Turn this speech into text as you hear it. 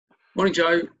Morning,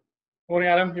 Joe. Morning,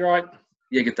 Adam. You all right?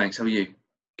 Yeah, good, thanks. How are you?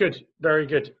 Good. Very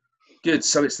good. Good.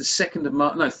 So it's the 2nd of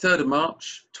March, no, 3rd of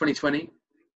March, 2020.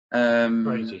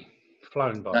 Crazy.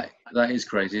 Flown by. That is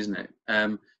crazy, isn't it?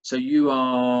 So you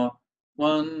are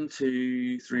 1,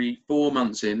 2, 3, 4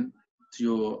 months in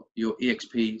to your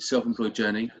eXp self-employed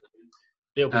journey.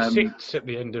 It'll be 6 at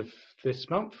the end of this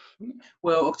month.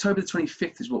 Well, October the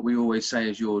 25th is what we always say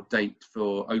is your date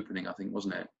for opening, I think,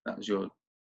 wasn't it? That was your...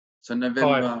 So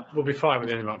November... 5. We'll be 5 at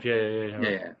the end of the month.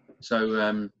 Yeah.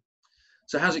 So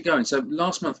how's it going? So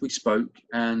last month we spoke,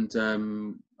 and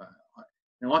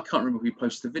now I can't remember if we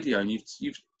posted the video, and you've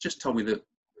just told me that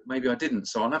maybe I didn't.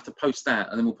 So I'll have to post that,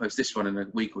 and then we'll post this one in a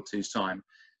week or two's time.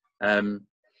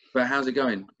 But how's it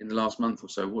going in the last month or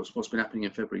so? What's been happening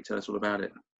in February? Tell us all about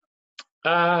it.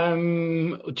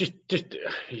 Just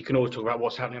you can always talk about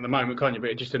what's happening at the moment, can't you?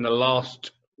 But just in the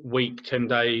last week, 10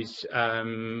 days, I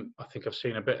think I've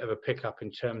seen a bit of a pickup in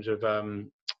terms of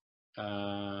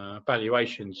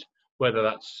valuations, whether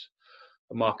that's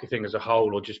a market thing as a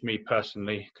whole or just me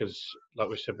personally, because like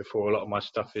we said before, a lot of my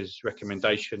stuff is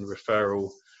recommendation,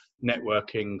 referral,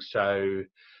 networking. So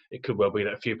it could well be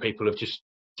that a few people have just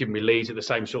given me leads at the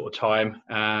same sort of time.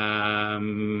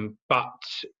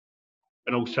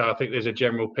 And also I think there's a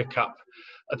general pickup.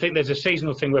 I think there's a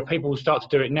seasonal thing where people will start to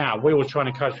do it now. We always try and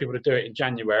encourage people to do it in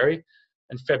January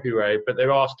and February, but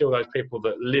there are still those people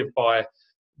that live by,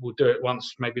 will do it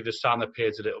once maybe the sun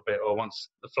appears a little bit, or once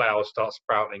the flowers start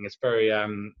sprouting. It's very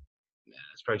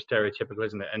stereotypical,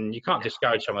 isn't it? And you can't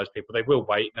discourage some of those people. They will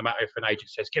wait, no matter if an agent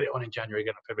says get it on in January, get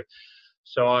it on February.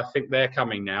 So I think they're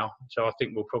coming now. So I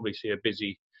think we'll probably see a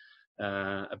busy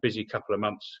couple of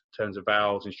months in terms of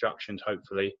vowels, instructions,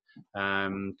 hopefully,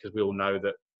 because we all know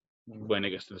that when it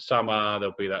gets to the summer,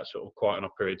 there'll be that sort of quiet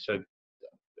enough period. So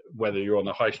whether you're on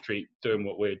the high street doing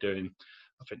what we're doing,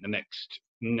 I think the next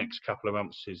couple of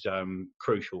months is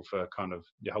crucial for kind of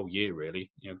the whole year,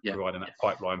 really. Providing that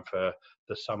pipeline for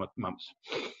the summer months.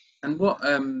 And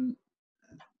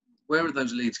where are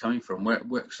those leads coming from?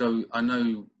 So I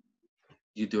know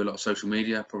you do a lot of social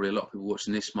media. Probably a lot of people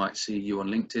watching this might see you on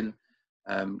LinkedIn.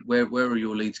 Where are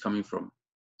your leads coming from?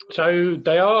 So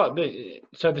the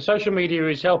social media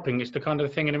is helping. It's the kind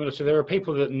of thing in the middle. So there are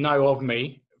people that know of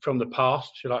me from the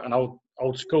past, like an old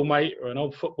school mate or an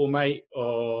old football mate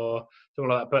or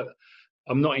something like that, but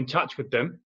I'm not in touch with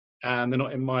them, and they're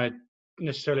not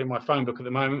necessarily in my phone book at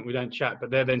the moment. We don't chat,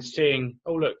 but they're then seeing,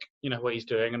 oh look, what he's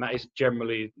doing, and that is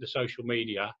generally the social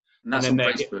media. And that's on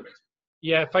Facebook.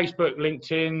 Facebook,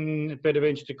 LinkedIn, a bit of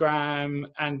Instagram,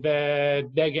 and they're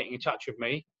getting in touch with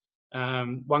me.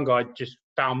 One guy just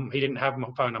found, he didn't have my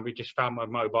phone number, he just found my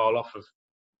mobile off of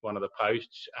one of the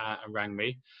posts and rang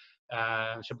me.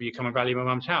 Said, will you come and value my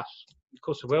mum's house? Of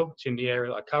course I will. It's in the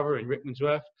area that I cover in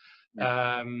Rickmansworth.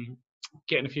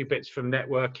 Getting a few bits from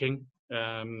networking.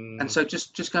 And so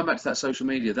just going back to that social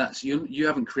media, that's you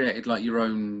haven't created like your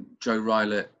own Joe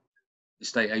Rylett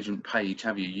estate agent page,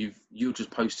 have you? You're just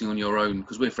posting on your own,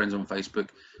 because we're friends on Facebook.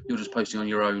 You're just posting on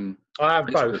your own. I have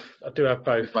Facebook. both. I do have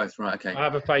both. Both, right? Okay. I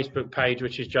have a Facebook page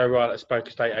which is Joe Rylett, Spoke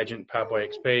Estate Agent, powered by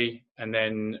eXp, and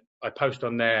then I post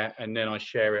on there, and then I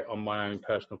share it on my own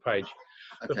personal page.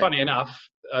 Okay. But funny enough,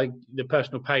 the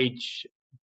personal page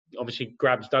obviously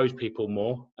grabs those people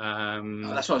more.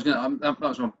 That's what I was going to.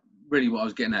 That's really what I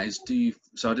was getting at is,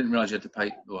 so I didn't realise you had to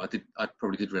pay. Well, I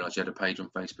probably did realise you had a page on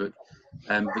Facebook.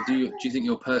 But do you think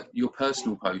your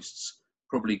personal posts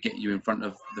probably get you in front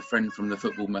of the friend from the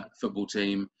football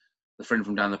team, the friend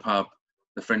from down the pub,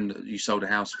 the friend that you sold a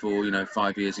house for,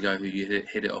 5 years ago, who you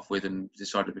hit it off with and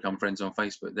decided to become friends on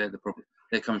Facebook? They're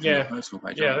coming from your personal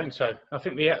page. Yeah, I think so. I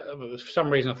think for some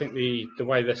reason, I think the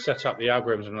way they're set up, the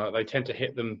algorithms and they tend to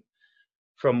hit them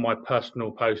from my personal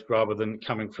post rather than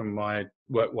coming from my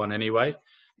work one anyway.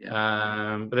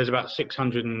 But there's about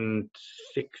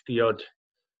 660 odd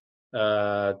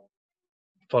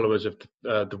followers of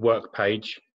the work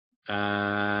page, which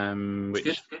I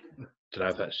don't know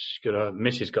if that's good.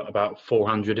 Mrs. got about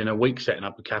 400 in a week setting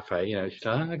up a cafe. She's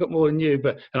like, I got more than you,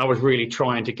 and I was really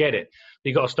trying to get it.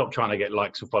 You got to stop trying to get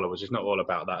likes and followers. It's not all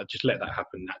about that. Just let that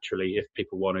happen naturally. If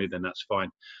people want to, then that's fine.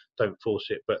 Don't force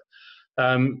it. But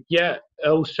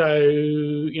also,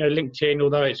 LinkedIn,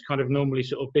 although it's kind of normally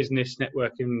sort of business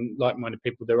networking, like-minded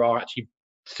people, there are actually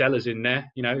sellers in there.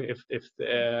 If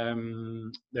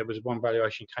there was one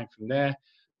valuation came from there,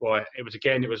 well, there was a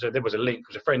link, it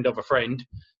was a friend of a friend.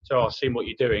 So I've seen what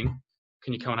you're doing.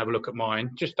 Can you come and have a look at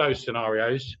mine? Just those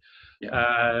scenarios.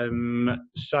 So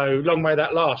long may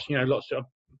that last. I've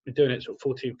been doing it sort of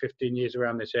 14, 15 years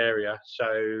around this area.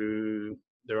 So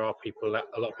there are a lot of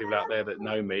people out there that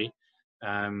know me.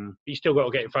 You still got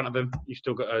to get in front of them. You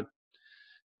still got to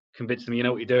convince them you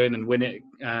know what you're doing and win it,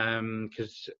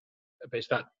 because it's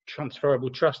that transferable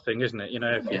trust thing, isn't it? You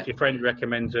know, if your friend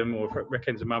recommends them, or if it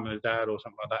recommends a mum and a dad or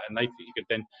something like that, and they think you could,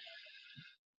 then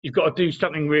you've got to do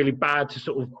something really bad to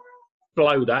sort of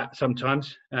blow that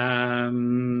sometimes.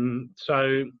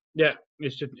 So yeah,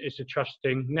 it's a trust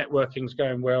thing. Networking's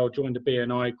going well. Joined the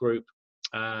BNI group,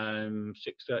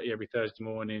 6:30 every Thursday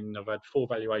morning. I've had 4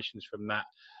 valuations from that.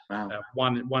 Wow.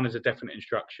 One is a definite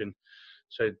instruction,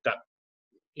 so that,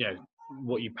 you know,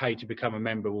 what you pay to become a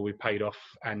member will be paid off,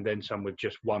 and then some with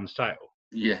just 1 sale.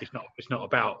 Yeah. It's not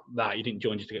about that. You didn't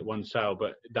join just to get 1 sale,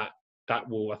 but that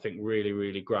will, I think,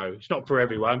 really grow. It's not for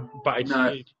everyone, but it's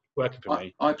working for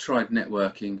me. I tried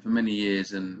networking for many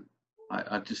years, and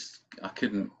I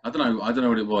couldn't. I don't know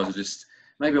what it was.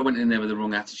 Maybe I went in there with the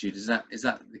wrong attitude. Is that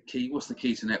the key? What's the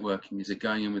key to networking? Is it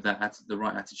going in with the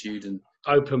right attitude and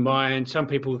open mind? Some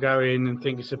people go in and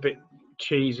think it's a bit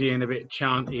cheesy and a bit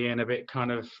chanty and a bit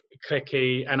kind of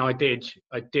clicky, and I did,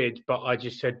 but I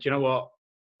just said, you know what,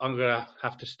 I'm gonna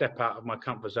have to step out of my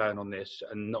comfort zone on this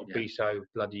and not be so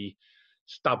bloody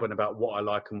stubborn about what I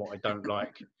like and what I don't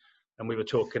like. And we were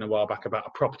talking a while back about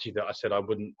a property that I said I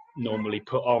wouldn't normally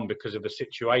put on because of the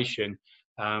situation,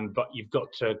 but you've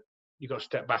got to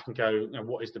step back and go, you know,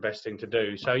 what is the best thing to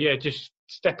do? So yeah, just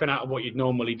stepping out of what you'd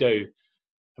normally do.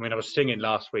 I mean, I was singing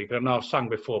last week. I know I've sung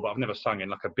before, but I've never sung in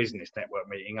like a business network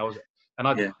meeting.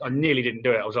 I nearly didn't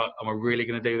do it. I was like, am I really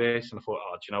going to do this? And I thought,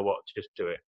 oh, do you know what? Just do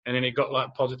it. And then it got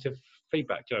like positive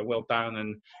feedback, you know, well done.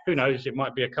 And who knows, it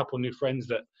might be a couple new friends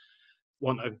that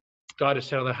want a guy to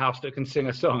sell their house that can sing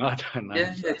a song. I don't know.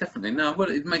 Yeah, definitely. No,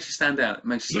 well, it makes you stand out. It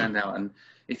makes you stand out. And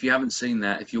if you haven't seen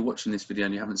that, if you're watching this video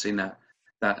and you haven't seen that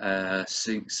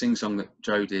sing song that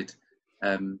Joe did,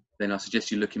 then I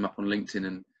suggest you look him up on LinkedIn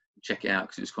and check it out,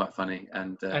 because it was quite funny,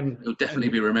 and it'll definitely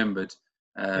be remembered.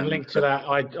 And linked to that,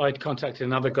 I'd contacted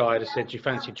another guy that said, "Do you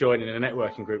fancy joining a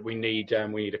networking group? We need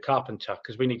a carpenter,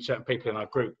 because we need certain people in our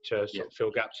group to sort of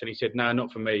fill gaps." And he said, "No,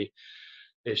 not for me.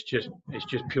 It's just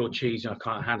pure cheese, and I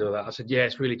can't handle that." I said, "Yeah,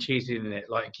 it's really cheesy, isn't it?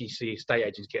 Like you see estate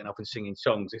agents getting up and singing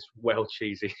songs. It's well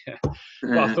cheesy."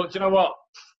 But I thought, you know what?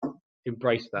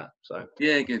 Embrace that. So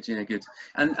yeah, good.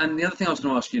 And the other thing I was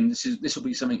going to ask you, and this will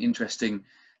be something interesting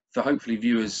for hopefully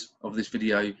viewers of this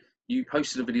video. You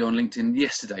posted a video on LinkedIn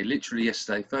yesterday, literally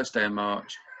yesterday, first day of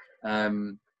March.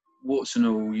 Warts and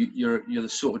all, you're the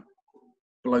sort of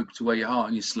bloke to wear your heart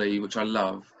on your sleeve, which I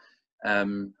love.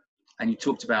 And you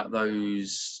talked about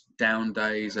those down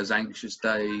days, those anxious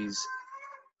days.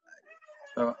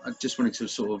 I just wanted to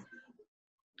sort of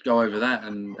go over that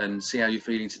and see how you're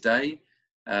feeling today.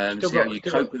 See how you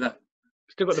cope with that.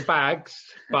 Still got the bags,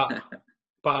 but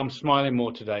I'm smiling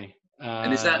more today.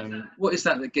 And what is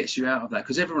that gets you out of that?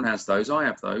 Because everyone has those. I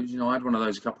have those. You know, I had one of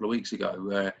those a couple of weeks ago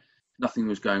where nothing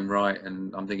was going right,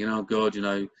 and I'm thinking, oh God, you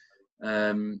know,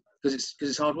 because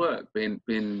it's hard work being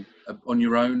on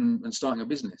your own and starting a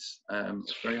business.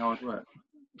 It's very hard work.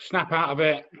 Snap out of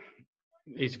it.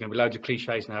 These are going to be loads of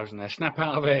cliches now, isn't there? Snap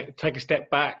out of it. Take a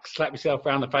step back. Slap yourself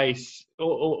around the face.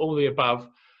 All the above.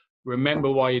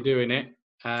 Remember why you're doing it.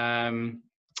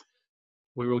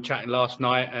 We were all chatting last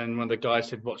night, and one of the guys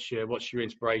said, "What's your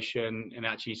inspiration?" And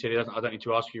actually, he said, "I don't need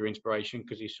to ask for your inspiration,"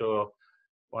 because he saw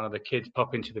one of the kids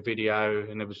pop into the video,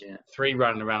 and there was 3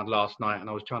 running around last night, and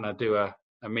I was trying to do a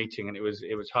meeting, and it was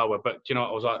hard work. But you know,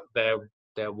 I was like there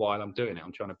while I'm doing it.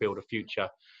 I'm trying to build a future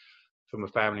for my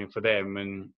family and for them,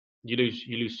 and you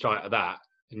lose sight of that.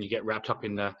 And you get wrapped up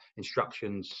in the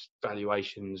instructions,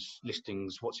 valuations,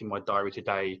 listings, what's in my diary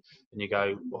today, and you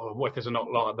go, oh, what if there's not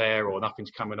a lot there or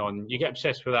nothing's coming on? You get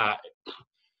obsessed with that.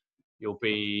 You'll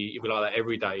be like that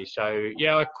every day. So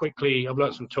yeah, I've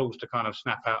learned some tools to kind of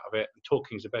snap out of it. And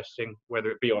talking's the best thing,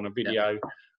 whether it be on a video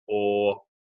or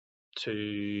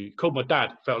to call my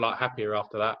dad. Felt a lot happier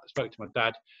after that. I spoke to my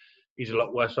dad. He's a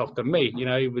lot worse off than me. You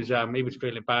know, he was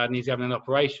feeling bad and he's having an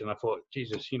operation. I thought,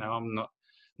 Jesus, you know, I'm not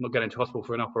going to hospital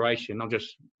for an operation. I'm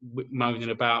just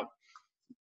moaning about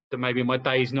that maybe my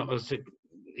day's not as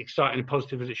exciting and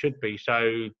positive as it should be.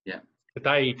 So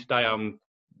today I'm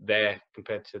there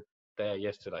compared to there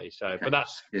yesterday. So, but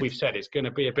that's good. We've said it's going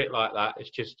to be a bit like that.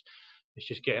 It's just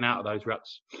getting out of those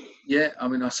ruts. Yeah, I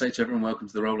mean, I say to everyone, welcome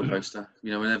to the roller coaster.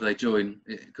 You know, whenever they join,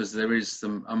 because there is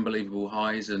some unbelievable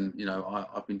highs, and you know,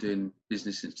 I've been doing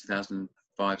business since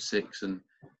 2005-06, and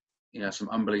you know, some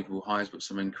unbelievable highs, but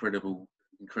some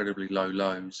incredibly low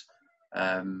lows.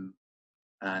 Yeah,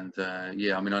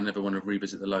 I mean, I never want to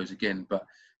revisit the lows again, but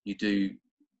you do.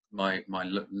 My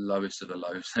lowest of the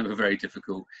lows, they were very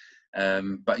difficult.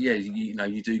 But yeah, you know,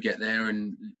 you do get there,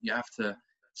 and you have to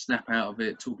snap out of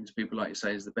it. Talking to people, like you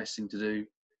say, is the best thing to do,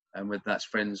 and whether that's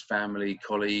friends, family,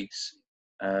 colleagues,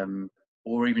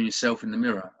 or even yourself in the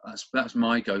mirror. That's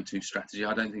my go-to strategy.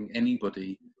 I don't think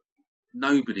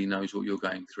nobody knows what you're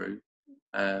going through.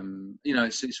 You know,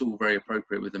 it's all very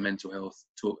appropriate with the mental health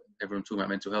talk. Everyone talking about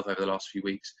mental health over the last few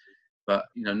weeks, but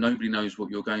you know, nobody knows what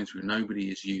you're going through. Nobody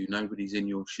is you. Nobody's in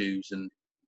your shoes and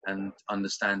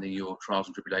understanding your trials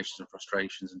and tribulations and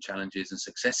frustrations and challenges and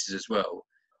successes as well,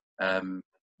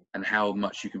 and how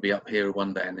much you can be up here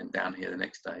one day and then down here the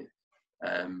next day.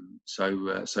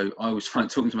 So I always find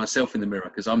talking to myself in the mirror,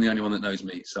 because I'm the only one that knows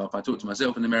me. So if I talk to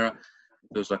myself in the mirror,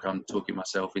 it feels like I'm talking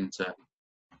myself into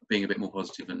being a bit more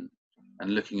positive and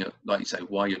looking at, like you say,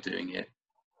 why you're doing it,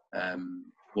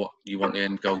 what you want the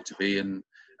end goal to be, and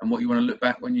what you want to look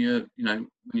back when you're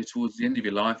towards the end of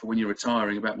your life, or when you're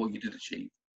retiring, about what you did achieve.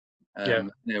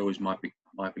 They're always my big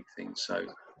things. So,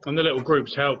 and the little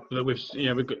groups help. That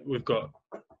we've got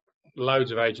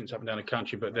loads of agents up and down the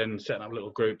country, but then setting up little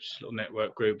groups, little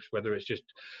network groups, whether it's just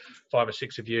 5 or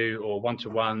 6 of you or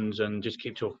one-to-ones, and just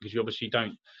keep talking, because you obviously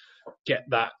don't get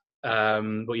that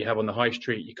what you have on the high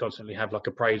street. You constantly have like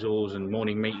appraisals and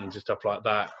morning meetings and stuff like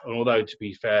that, and although, to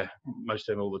be fair, most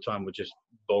of them all the time were just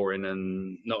boring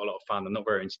and not a lot of fun and not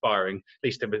very inspiring, at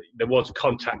least there was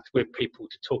contact with people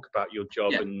to talk about your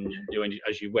job and doing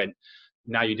as you went.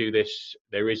 Now you do this,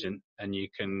 there isn't, and you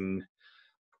can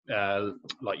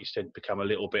like you said, become a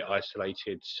little bit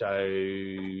isolated. So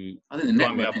I think the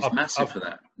network is massive for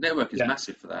that. Network is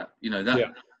massive for that. You know,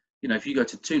 that you know, if you go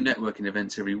to 2 networking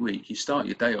events every week, you start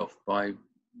your day off by, you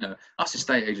know, us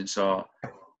estate agents are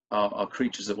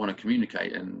creatures that want to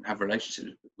communicate and have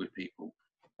relationships with people.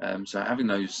 So having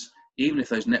those, even if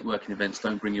those networking events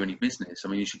don't bring you any business, I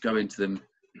mean, you should go into them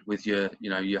with your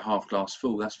half glass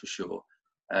full, that's for sure.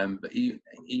 But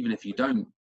even if you don't,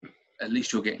 at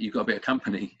least you've got a bit of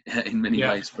company in many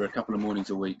ways for a couple of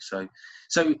mornings a week. So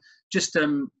just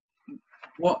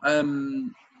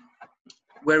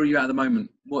where are you at the moment?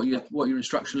 What are your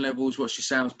instruction levels? What's your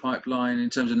sales pipeline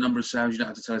in terms of number of sales? You don't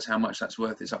have to tell us how much that's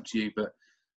worth. It's up to you. But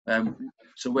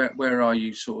so where are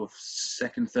you, sort of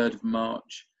 2nd, 3rd of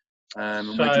March?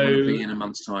 And where do you want to be in a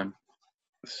month's time?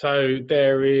 So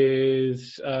there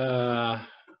is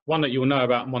one that you'll know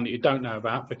about and one that you don't know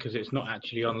about, because it's not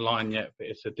actually online yet, but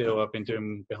it's a deal I've been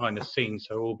doing behind the scenes,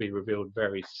 so it will be revealed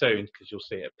very soon, because you'll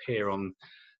see it appear on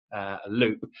a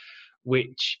loop,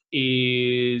 which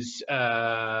is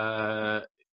well,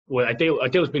 a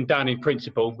deal's been done in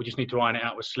principle. We just need to iron it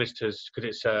out with solicitors, because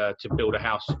it's to build a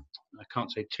house. I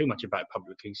can't say too much about it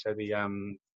publicly, so the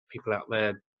people out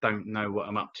there don't know what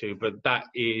I'm up to, but that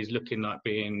is looking like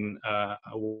being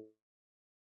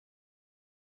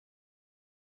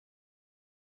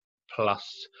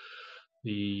plus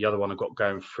the other one I've got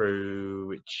going through,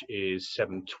 which is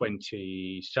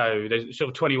 720. So there's sort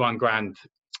of 21 grand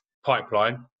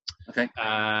pipeline. Okay.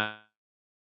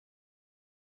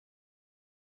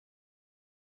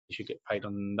 You should get paid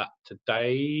on that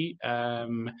today.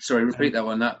 Sorry, repeat that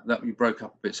one. That you broke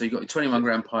up a bit. So you got your 21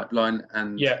 grand pipeline,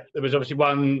 and there was obviously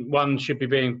one should be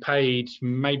being paid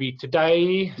maybe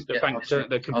today. The bank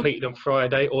they're completed on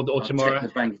Friday or tomorrow. Check the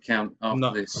bank account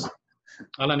after this.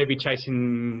 I'll only be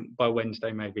chasing by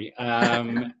Wednesday maybe.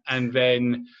 And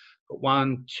then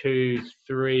 1, 2,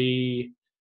 3.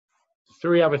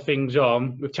 3 other things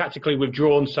on. We've tactically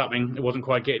withdrawn something. It wasn't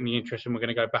quite getting the interest, and we're going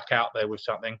to go back out there with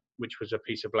something, which was a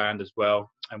piece of land as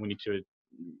well. And we need to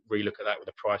relook at that with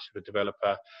the price of the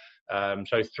developer.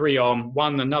 So 3 on.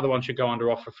 Another one should go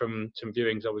under offer from some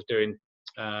viewings I was doing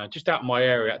just out in my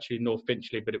area, actually, North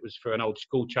Finchley, but it was for an old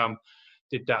school chum.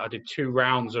 Did that. I did 2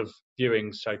 rounds of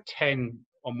viewings, so 10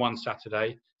 on one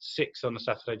Saturday, 6 on the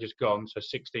Saturday just gone, so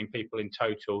 16 people in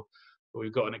total.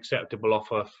 We've got an acceptable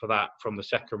offer for that from the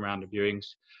 2nd round of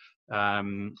viewings.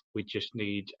 We just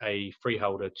need a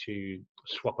freeholder to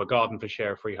swap a garden for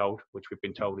share of freehold, which we've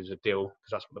been told is a deal,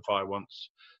 because that's what the buyer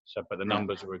wants. So, but the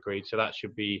numbers are agreed. So that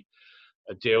should be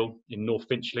a deal in North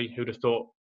Finchley. Who'd have thought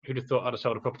I'd have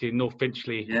sold a property in North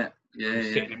Finchley?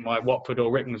 Sitting in my Watford or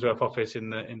Rickmansworth office in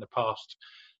the past.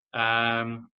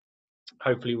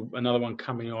 Hopefully another one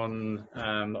coming on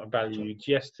that I valued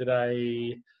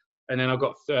yesterday. And then I've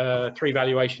got 3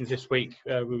 valuations this week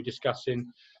we were discussing.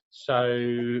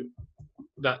 So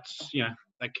that's,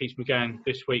 that keeps me going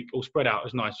this week. All spread out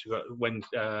is nice. We've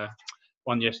got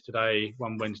one yesterday,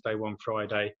 one Wednesday, one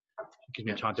Friday. It gives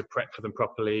me time to prep for them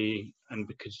properly. And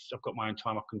because I've got my own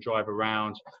time, I can drive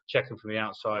around, check them from the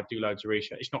outside, do loads of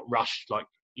research. It's not rushed, like,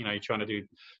 you're trying to do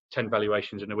 10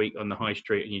 valuations in a week on the high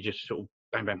street and you just sort of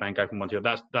bang, bang, bang, go from one to the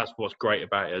other. That's what's great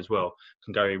about it as well.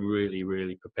 Can go in really,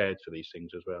 really prepared for these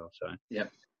things as well. So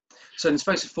So in the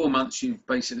space of 4 months, you've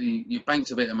banked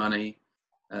a bit of money.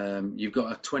 You've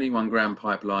got a 21 grand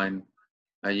pipeline.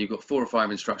 You've got 4 or 5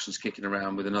 instructions kicking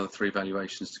around with another 3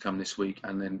 valuations to come this week,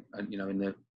 and then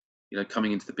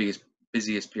coming into the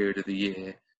busiest period of the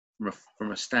year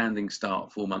from a standing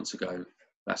start 4 months ago.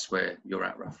 That's where you're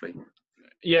at roughly.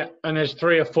 Yeah, and there's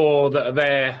 3 or 4 that are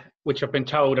there, which I've been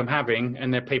told I'm having,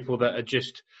 and they're people that are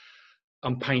just,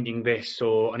 I'm painting this,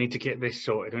 or I need to get this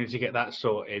sorted, I need to get that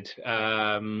sorted.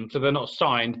 So they're not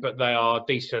signed, but they are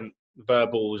decent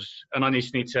verbals, and I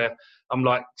just need to, I'm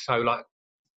like, so like,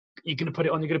 you're going to put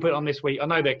it on this week. I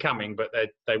know they're coming, but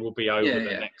they will be over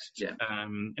the next. Yeah.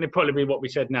 And it'll probably be what we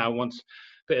said now. Once a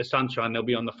bit of sunshine, they'll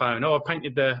be on the phone. Oh, I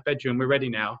painted the bedroom. We're ready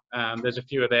now. There's a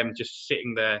few of them just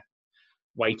sitting there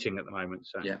waiting at the moment.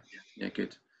 So yeah,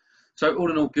 good. So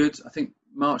all in all, good. I think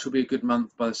March will be a good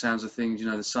month by the sounds of things.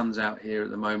 The sun's out here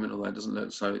at the moment, although it doesn't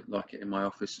look so like it in my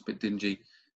office. It's a bit dingy.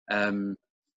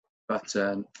 But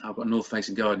I've got a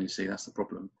north-facing garden, you see, that's the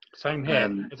problem. Same here.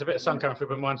 There's a bit of sun coming through,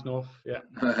 but mine's north. Yeah.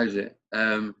 How's it?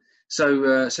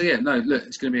 So yeah, no, look,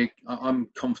 it's going to be. I'm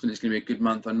confident it's going to be a good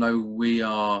month. I know we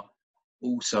are.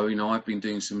 Also, I've been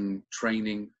doing some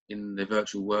training in the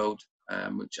virtual world,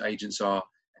 which agents are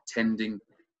attending,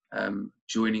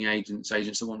 joining agents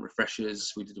that want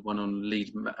refreshers. We did one on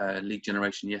lead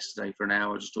generation yesterday for an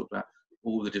hour. Just talked about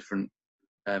all the different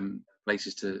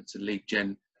places to lead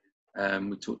gen.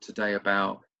 We talked today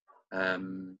about.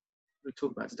 We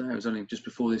talked about today. It was only just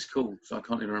before this call, so I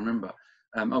can't even remember.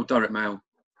 Direct mail,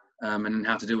 and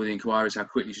how to deal with the inquiries, how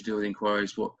quickly you should deal with the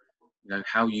inquiries,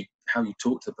 how you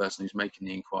talk to the person who's making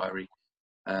the inquiry.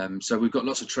 So we've got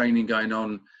lots of training going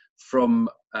on from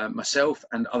myself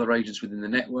and other agents within the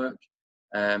network,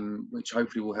 which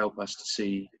hopefully will help us to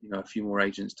see a few more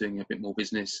agents doing a bit more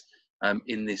business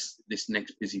in this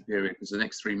next busy period, because the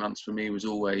next 3 months for me was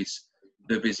always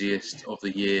the busiest of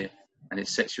the year, and it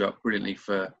sets you up brilliantly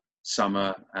for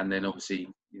summer, and then obviously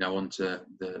onto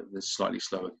the slightly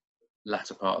slower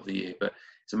latter part of the year. But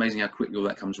it's amazing how quickly all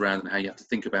that comes around, and how you have to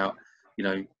think about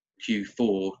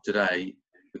Q4 today,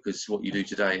 because what you do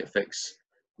today affects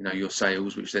your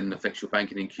sales, which then affects your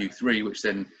banking in Q3, which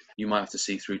then you might have to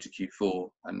see through to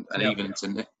Q4 and even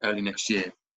into early next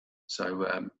year. So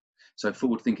so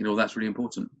forward thinking, all that's really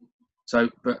important. So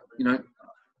but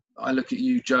I look at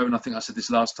you, Joe, and I think I said this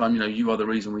last time, you are the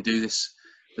reason we do this,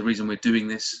 the reason we're doing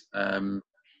this. Someone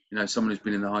who's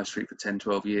been in the high street for 10,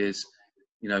 12 years,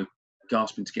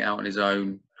 gasping to get out on his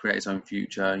own, create his own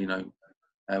future,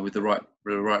 with the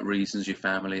right reasons, your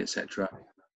family, etc.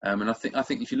 And I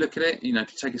think if you look at it, if you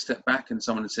take a step back and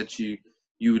someone had said to you,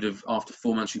 you would have, after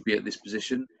 4 months, you'd be at this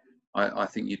position, I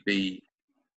think you'd be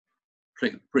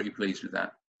pretty pleased with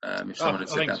that. If someone had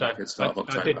said that back at the start of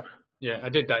October. I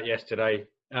did that yesterday.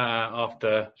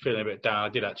 After feeling a bit down, I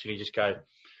did actually just go,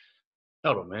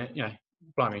 hold on a minute,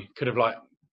 blimey, could have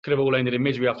all ended in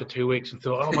misery after 2 weeks, and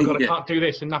thought, oh my God, I can't do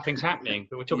this, and nothing's happening.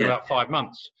 But we're talking about 5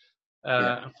 months.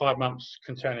 And 5 months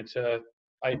can turn into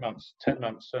 8 months, 10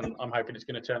 months, and I'm hoping it's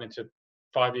going to turn into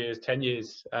 5 years, 10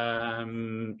 years.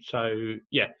 So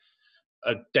yeah,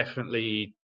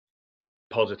 definitely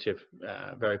positive,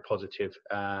 very positive,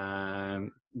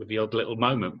 with the odd little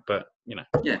moment, but we've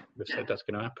said that's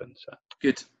going to happen. So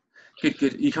good.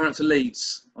 You coming up to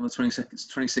Leeds on the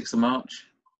 26th of March?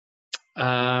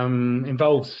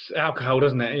 Involves alcohol,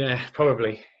 doesn't it? Yeah,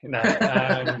 probably.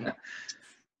 I'm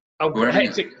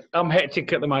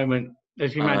hectic at the moment.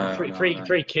 As you imagine,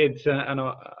 three kids and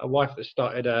a wife that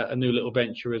started a new little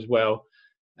venture as well.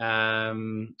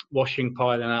 Washing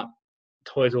piling up,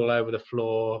 toys all over the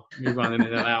floor, me running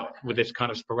in and out with this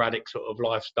kind of sporadic sort of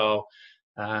lifestyle.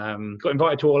 Got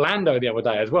invited to Orlando the other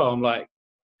day as well. I'm like,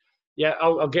 yeah,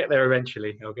 I'll get there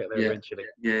eventually.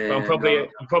 Yeah, but I'm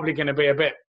probably going to be a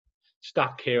bit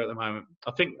stuck here at the moment.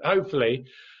 I think hopefully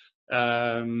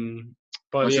by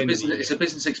the end of the year. It's a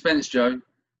business expense, Joe.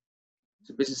 It's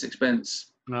a business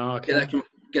expense. No, okay.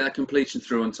 Get that completion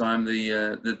through on time. The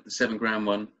 £7,000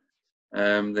 one.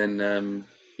 Then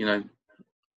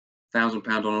 £1,000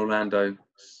 on Orlando.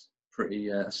 Pretty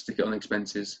stick it on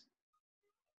expenses.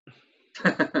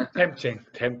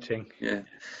 Tempting. Yeah.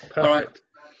 Perfect. All right.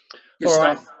 Good All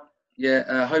stuff. right. Yeah.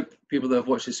 I hope people that have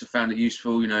watched this have found it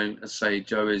useful. As I say,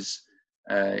 Joe is.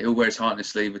 He'll wear his heart on his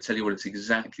sleeve. He'll tell you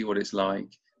exactly what it's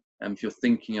like. If you're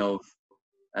thinking of,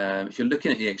 if you're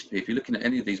looking at eXp, if you're looking at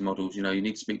any of these models, you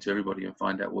need to speak to everybody and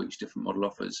find out what each different model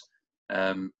offers.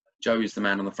 Joe is the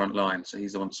man on the front line, so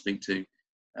he's the one to speak to.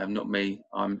 Not me.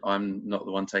 I'm not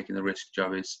the one taking the risk.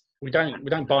 Joe is. We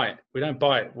don't buy it.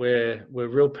 We're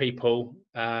real people.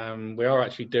 We are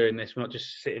actually doing this. We're not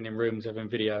just sitting in rooms having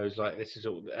videos like this is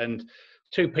all. And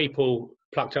 2 people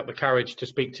plucked up the courage to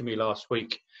speak to me last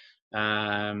week,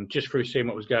 just through seeing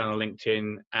what was going on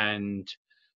LinkedIn, and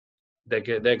they're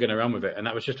going to run with it. And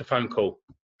that was just a phone call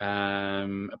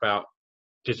about,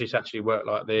 does this actually work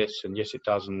like this? And yes, it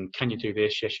does. And can you do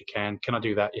this? Yes, you can. Can I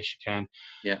do that? Yes, you can.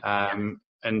 Yeah.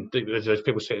 And there's those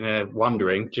people sitting there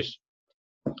wondering, just,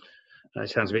 it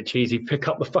sounds a bit cheesy, pick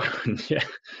up the phone. Yeah.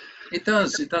 It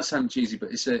does sound cheesy,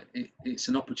 but it's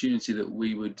an opportunity that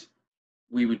we would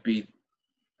be,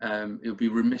 it would be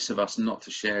remiss of us not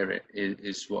to share it,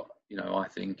 is what, you know, I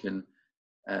think. And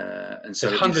so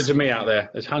there's hundreds of me out there.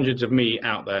 There's hundreds of me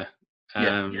out there,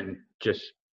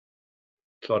 just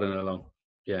plodding along.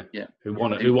 Yeah. Who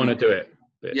want to do it.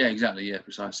 Yeah, exactly. Yeah,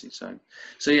 precisely. So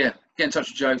yeah, get in touch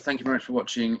with Joe. Thank you very much for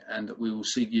watching, and we will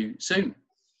see you soon.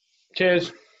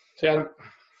 Cheers. See you.